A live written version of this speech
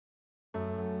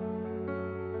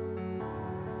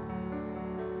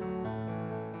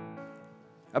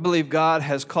I believe God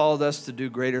has called us to do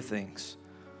greater things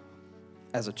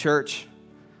as a church,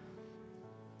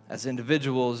 as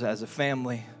individuals, as a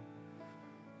family,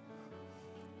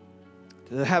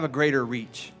 to have a greater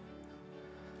reach,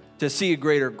 to see a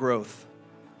greater growth,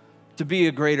 to be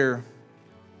a greater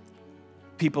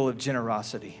people of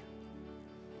generosity.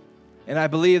 And I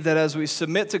believe that as we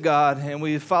submit to God and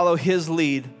we follow His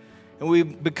lead and we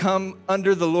become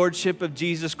under the lordship of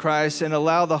Jesus Christ and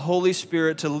allow the Holy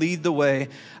Spirit to lead the way,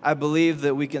 I believe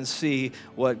that we can see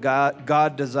what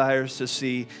God desires to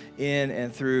see in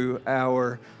and through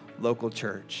our local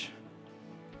church.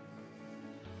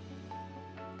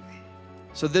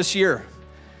 So this year,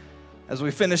 as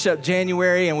we finish up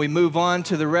January and we move on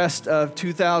to the rest of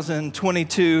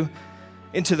 2022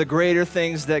 into the greater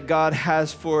things that God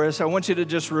has for us, I want you to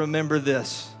just remember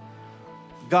this.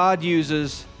 God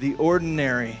uses the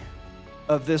ordinary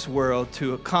of this world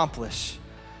to accomplish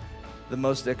the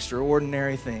most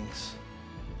extraordinary things.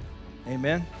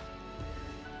 Amen?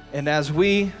 And as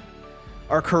we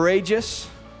are courageous,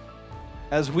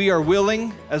 as we are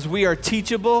willing, as we are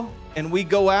teachable, and we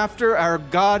go after our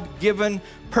God-given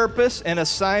purpose and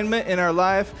assignment in our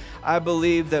life, I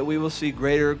believe that we will see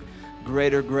greater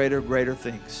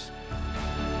things.